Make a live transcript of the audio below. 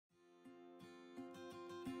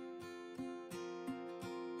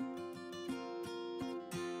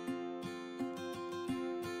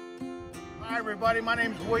everybody, my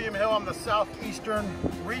name is William Hill. I'm the Southeastern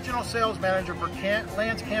Regional Sales Manager for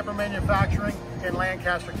Lance Camper Manufacturing in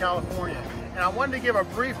Lancaster, California. And I wanted to give a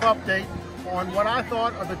brief update on what I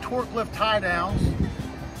thought of the Torklift Tie-Downs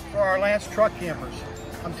for our Lance truck campers.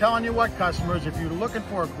 I'm telling you what, customers, if you're looking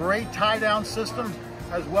for a great tie-down system,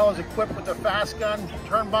 as well as equipped with the fast gun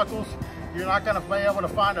turnbuckles, you're not going to be able to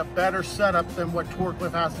find a better setup than what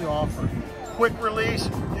Torklift has to offer. Quick release,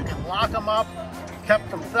 you can lock them up, kept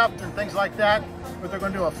from theft and things like that, but they're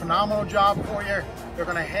going to do a phenomenal job for you. They're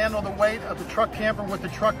going to handle the weight of the truck camper with the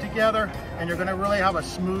truck together, and you're going to really have a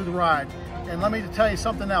smooth ride. And let me tell you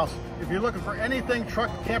something else. If you're looking for anything truck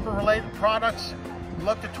camper related products,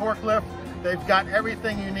 look to Torklift. They've got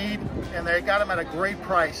everything you need, and they got them at a great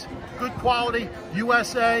price. Good quality,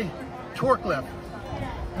 USA, Torklift.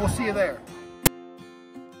 We'll see you there.